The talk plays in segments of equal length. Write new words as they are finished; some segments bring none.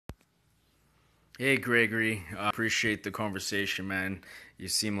Hey, Gregory. Appreciate the conversation, man. You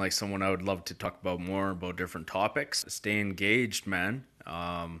seem like someone I would love to talk about more about different topics. Stay engaged, man.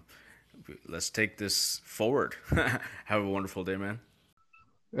 Let's take this forward. Have a wonderful day, man.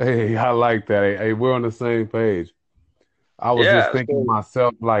 Hey, I like that. Hey, we're on the same page. I was just Yeah, thinking so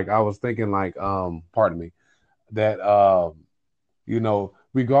myself, pardon me, that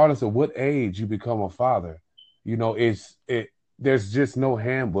regardless of what age you become a father, there's just no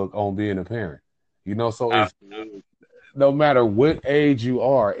handbook on being a parent. So it's absolutely. no matter what age you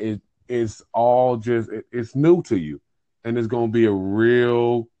are, it's all it's new to you. And it's gonna be a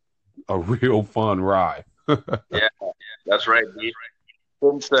real fun ride. Yeah, that's right, D.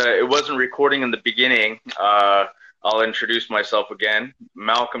 Since it wasn't recording in the beginning, I'll introduce myself again.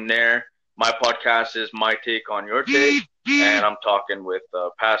 Malcolm Nair. My podcast is My Take on Your Take, and I'm talking with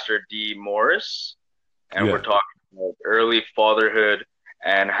Pastor D. Morris, and we're Yeah. talking about early fatherhood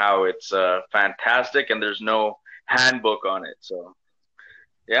and how it's fantastic, and there's no handbook on it. So,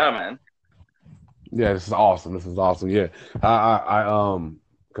 yeah, man. Yeah, this is awesome. This is awesome. Yeah,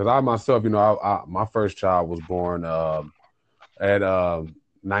 because I myself, my first child was born at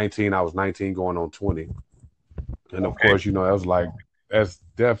 19. I was 19, going on 20, and of Okay. course, that's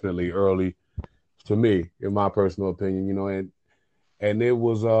definitely early to me, in my personal opinion. And it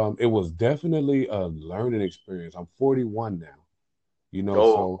was definitely a learning experience. I'm 41 now. You know,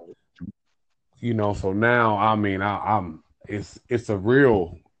 Oh, so so now I mean I'm it's a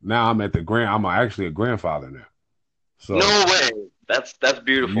real now I'm at the grand I'm actually a grandfather now. So no way. That's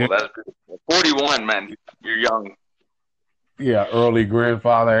beautiful. yeah. That's beautiful. 41, man. You're young. Yeah, early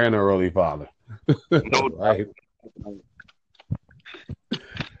grandfather and early father. No Right.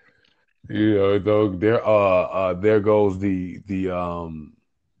 doubt. Though there goes the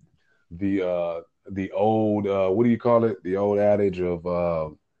the old what do you call it? The old adage of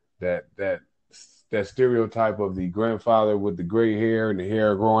that that that stereotype of the grandfather with the gray hair and the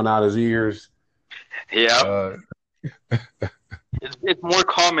hair growing out his ears. Yeah, Uh it's more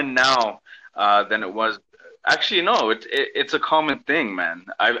common now than it was. Actually, no, it's a common thing, man.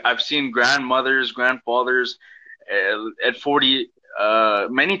 I've seen grandmothers, grandfathers at 40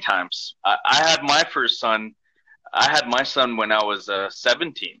 many times. I had my first son. I had my son when I was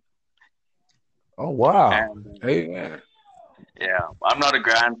 17, oh wow. and Hey man. yeah, I'm not a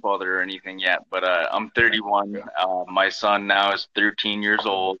grandfather or anything yet, but I'm 31. My son now is 13 years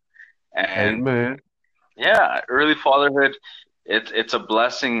old, Hey and man. yeah, early fatherhood, it's a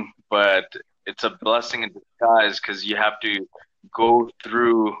blessing, but it's a blessing in disguise because you have to go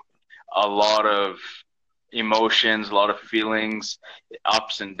through a lot of emotions, a lot of feelings,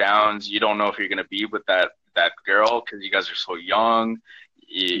 ups and downs. You don't know if you're gonna be with that girl because you guys are so young.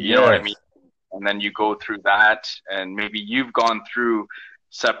 You know what I mean? Yes. And then you go through that, and maybe you've gone through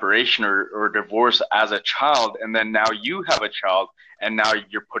separation or divorce as a child, and then now you have a child, and now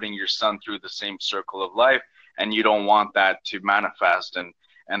you're putting your son through the same circle of life, and you don't want that to manifest,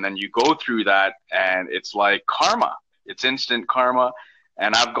 and then you go through that, and it's like karma. It's instant karma,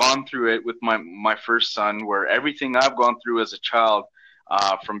 and I've gone through it with my first son, where everything I've gone through as a child,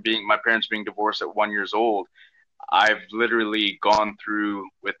 from being my parents being divorced at 1 years old, I've literally gone through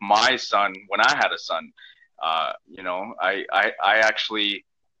with my son when I had a son. I actually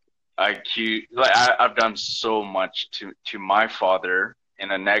I've done so much to my father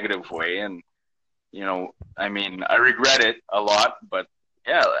in a negative way, and I mean, I regret it a lot, but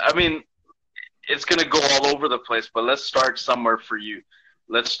yeah, I mean, it's gonna go all over the place. But let's start somewhere for you.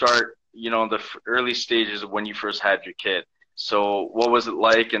 Let's start, the early stages of when you first had your kid. So, what was it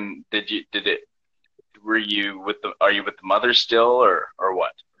like, and did it were you with the are you with the mother still or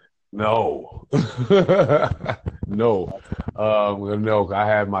what? No. No. No, I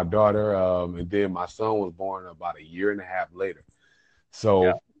had my daughter, and then my son was born about a year and a half later. Yeah.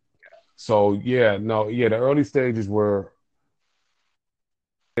 So so yeah, no, yeah, the early stages were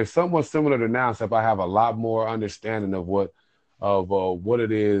it's somewhat similar to now, except I have a lot more understanding of what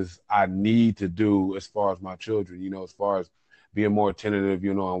it is I need to do as far as my children, as far as being more attentive,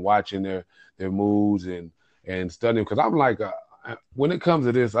 and watching their moods and studying. Because I'm like, when it comes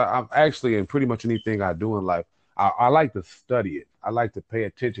to this, I'm actually in pretty much anything I do in life, I like to study it. I like to pay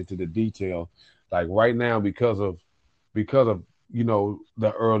attention to the detail. Like right now, because of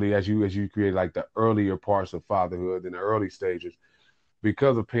the early as you create like the earlier parts of fatherhood and the early stages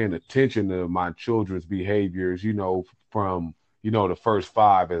because of paying attention to my children's behaviors, from, the first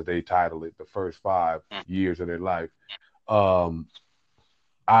five, as they title it, the first five Mm. years of their life, um,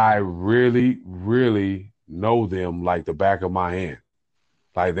 I really, really know them like the back of my hand.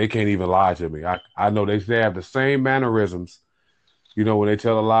 Like they can't even lie to me. I know they have the same mannerisms You know, when they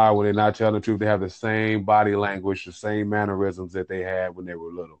tell a lie, when they're not telling the truth, they have the same body language, the same mannerisms that they had when they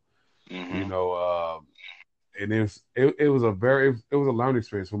were little. You Mm-hmm. know, and it was it was a learning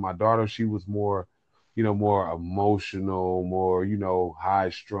experience for my daughter. She was more, more emotional, more, high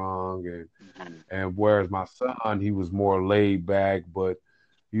strung, Mm-hmm. and whereas my son, he was more laid back, but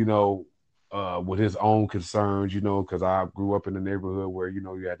you know, with his own concerns, because I grew up in a neighborhood where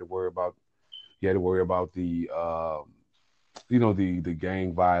you had to worry about the the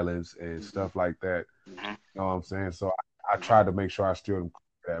gang violence and Mm-hmm. stuff like that. Mm-hmm. You know what I'm saying? So I tried to make sure I steered him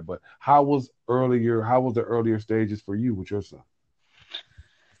clear of that. But how was the earlier stages for you with your son?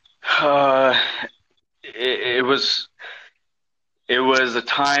 Uh, it was a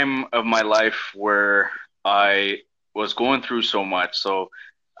time of my life where I was going through so much. So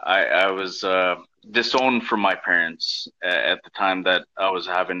I was disowned from my parents at the time that I was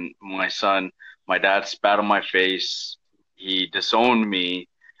having my son. My dad spat on my face. He disowned me.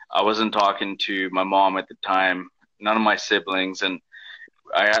 I wasn't talking to my mom at the time, none of my siblings, and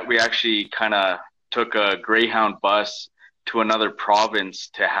we actually kind of took a Greyhound bus to another province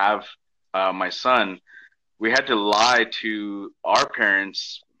to have my son. We had to lie to our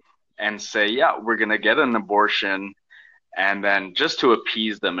parents and say, yeah, we're going to get an abortion. And then just to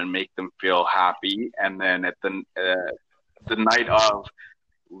appease them and make them feel happy. And then at the night of,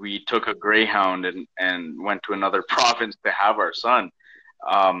 we took a Greyhound and went to another province to have our son.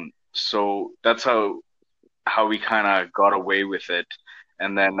 So that's how we kind of got away with it.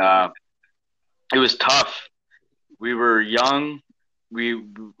 And then it was tough. We were young. We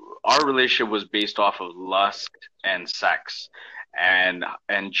Our relationship was based off of lust and sex and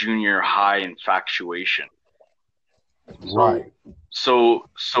junior high infatuation. So Right. so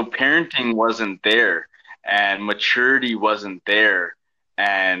parenting wasn't there and maturity wasn't there,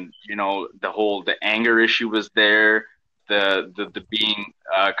 and the anger issue was there, the being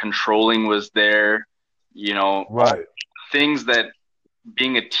controlling was there, all Right. things that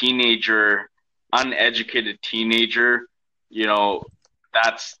being a teenager, uneducated teenager, you know,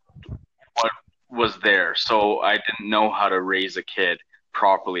 that's what was there. So I didn't know how to raise a kid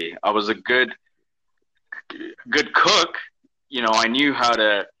properly. I was a good cook. I knew how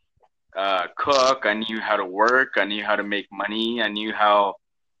to cook. I knew how to work. I knew how to make money. I knew how,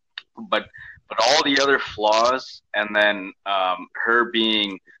 but all the other flaws, and then her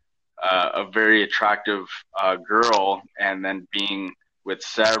being a very attractive girl, and then being with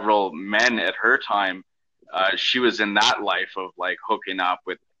several men at her time. She was in that life of like hooking up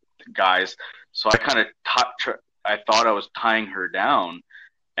with guys. So I kind of I thought I was tying her down.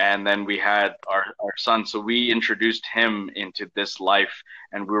 And then we had our son. So we introduced him into this life,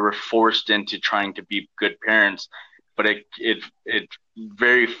 and we were forced into trying to be good parents. But it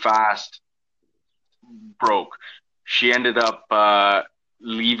very fast broke. She ended up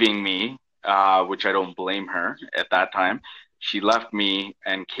leaving me, which I don't blame her at that time. She left me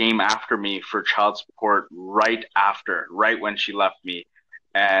and came after me for child support right when she left me.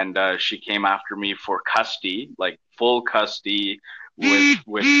 And she came after me for custody, like full custody with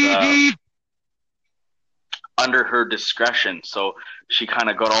under her discretion. So she kind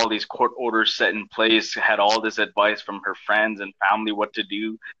of got all these court orders set in place, had all this advice from her friends and family what to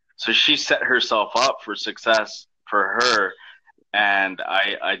do. So she set herself up for success for her, and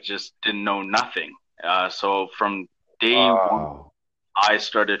I just didn't know nothing. So from day one, Wow. I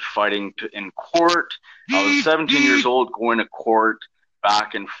started fighting in court. I was 17 years old, going to court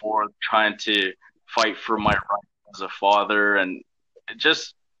back and forth, trying to fight for my rights as a father. And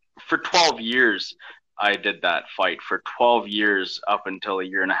just for 12 years, I did that fight for 12 years up until a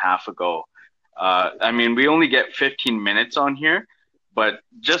year and a half ago. I mean, we only get 15 minutes on here, but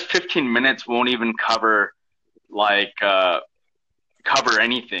just 15 minutes won't even like cover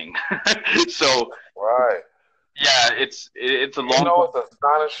anything. So Right. yeah, it's a You long. know what's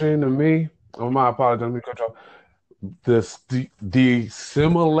astonishing to me? Oh, my apologies. Let me cut you off. The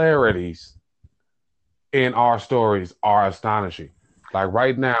similarities in our stories are astonishing. Like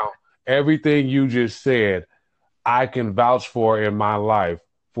right now, everything you just said, I can vouch for in my life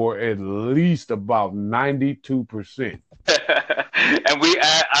for at least about 92%. And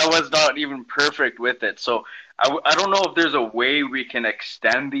I was not even perfect with it. So I don't know if there's a way we can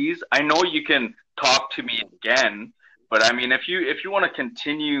extend these. I know you can talk to me again, but I mean, if you want to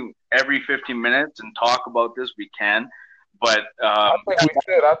continue every 15 minutes and talk about this, we can. But I think we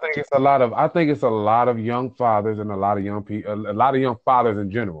should. I think it's a lot of young fathers and a lot of young people, a lot of young fathers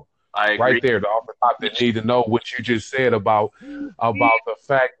in general. I Right agree. there, the off the top, that need to know what you just said about the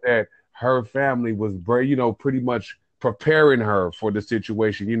fact that her family was, pretty much preparing her for the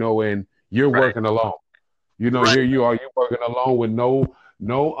situation, and you're Right. working alone. Right. Here you are, you working alone with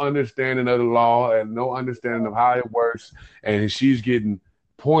no understanding of the law and no understanding of how it works, and she's getting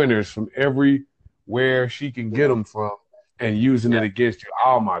pointers from everywhere she can get them from and using Yeah. it against you.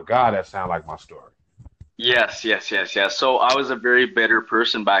 Oh my God, that sounds like my story. Yes, yes, yes, yes. So I was a very bitter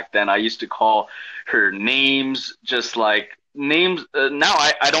person back then. I used to call her names, just like names. Now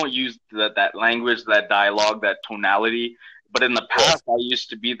I don't use that language, that dialogue, that tonality. But in the Yeah. past, I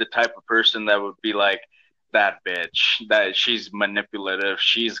used to be the type of person that would be like, that bitch, that she's manipulative,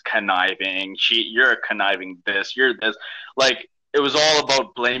 she's conniving, you're conniving this, you're this. Like, it was all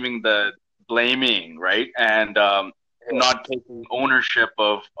about blaming, right? And not taking ownership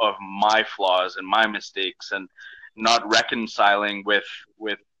of my flaws and my mistakes, and not reconciling with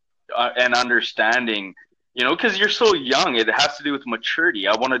and understanding, because you're so young. It has to do with maturity.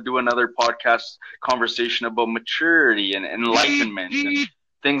 I want to do another podcast conversation about maturity and enlightenment and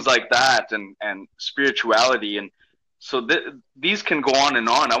things like that, and spirituality. And so these can go on and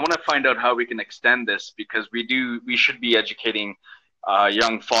on. I want to find out how we can extend this, because we should be educating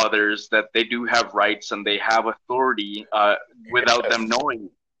young fathers that they do have rights and they have authority without them Yes. knowing.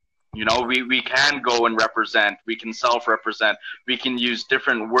 We can go and represent. We can self-represent. We can use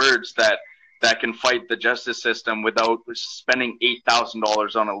different words that can fight the justice system without spending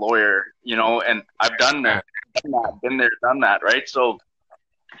 $8,000 on a lawyer. And I've done that, been there, done that, right? So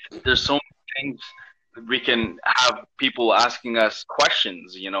there's so many things that we can have people asking us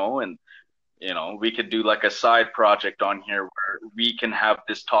questions, and we could do like a side project on here where we can have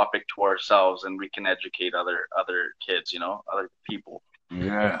this topic to ourselves, and we can educate other kids, other people.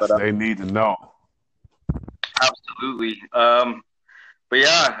 Yes, But they need to know. absolutely. But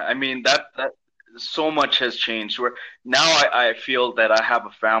yeah, I mean, that so much has changed. Where now I feel that I have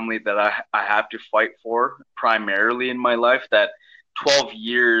a family that I have to fight for primarily in my life. That 12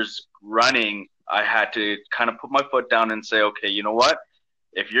 years running, I had to kind of put my foot down and say, okay, you know what?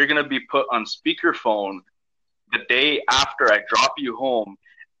 If you're gonna be put on speakerphone the day after I drop you home,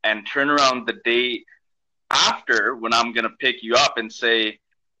 and turn around the day after when I'm gonna pick you up and say,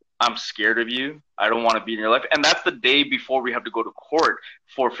 I'm scared of you, I don't want to be in your life. And that's the day before we have to go to court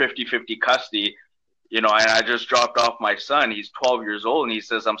for 50-50 custody. And I just dropped off my son. He's 12 years old, and he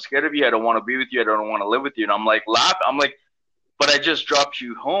says, I'm scared of you. I don't want to be with you. I don't want to live with you. And I'm like, laugh. I'm like, but I just dropped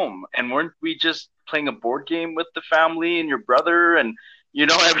you home. And weren't we just playing a board game with the family and your brother and,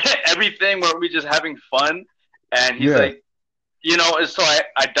 everything? Weren't we just having fun? And he's Yeah. like, and so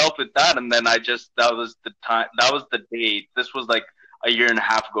I dealt with that. And then that was the time, that was the day. This was like a year and a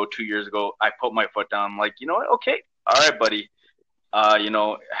half ago, 2 years ago. I put my foot down. I'm like, you know what? Okay. All right, buddy.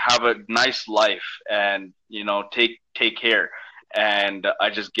 Have a nice life, and, take care. And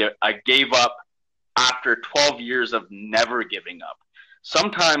I gave up after 12 years of never giving up.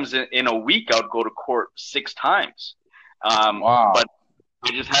 Sometimes in a week, I would go to court 6 times. But Wow. I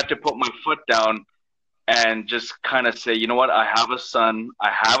just had to put my foot down and just kind of say, you know what? I have a son.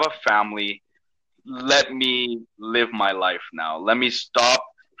 I have a family. Let me live my life now. Let me stop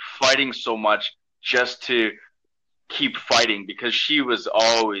fighting so much just to keep fighting, because she was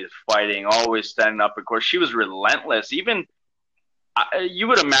always fighting, always standing up. Of course, she was relentless. Even you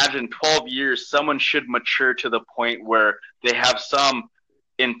would imagine 12 years, someone should mature to the point where they have some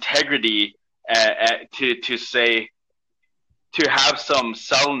integrity to say, to have some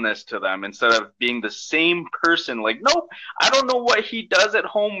subtleness to them, instead of being the same person. Like, nope, I don't know what he does at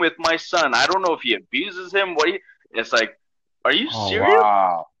home with my son. I don't know if he abuses him. It's like, are you Oh serious?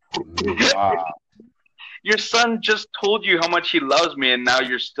 wow. Wow. Your son just told you how much he loves me, and now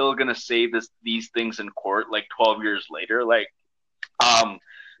you're still gonna say these things in court, like 12 years later. Like, um,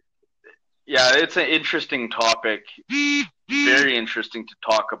 yeah, it's an interesting topic. Very interesting to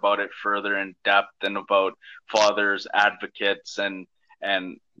talk about it further in depth, and about fathers, advocates, and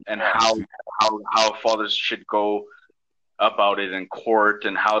how Yes. how fathers should go about it in court,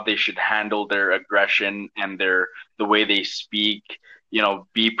 and how they should handle their aggression and the way they speak.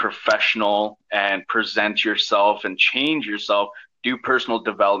 Be professional and present yourself and change yourself. Do personal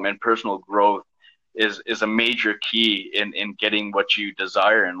development, personal growth is a major key in getting what you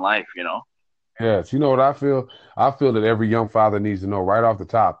desire in life. Yes. You know what I feel? I feel that every young father needs to know right off the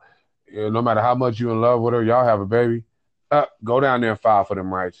top. No matter how much you in love with her, y'all have a baby. Go down there and file for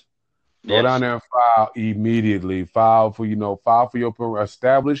them rights. Go down Yes. there and file immediately. File for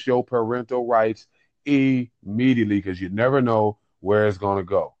establish your parental rights immediately, because you never know where it's going to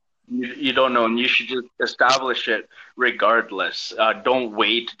go. You don't know, and you should just establish it regardless. Don't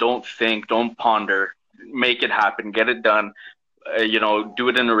wait, don't think, don't ponder. Make it happen, get it done. Do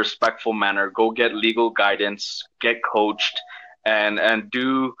it in a respectful manner. Go get legal guidance, get coached, and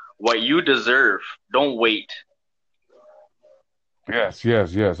do what you deserve. Don't wait. Yes.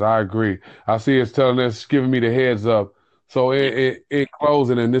 I agree. I see it's telling us, giving me the heads up. So in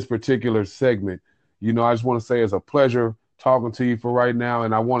closing in this particular segment, I just want to say it's a pleasure talking to you for right now.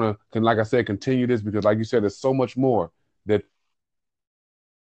 And I want to, like I said, continue this because like you said, there's so much more that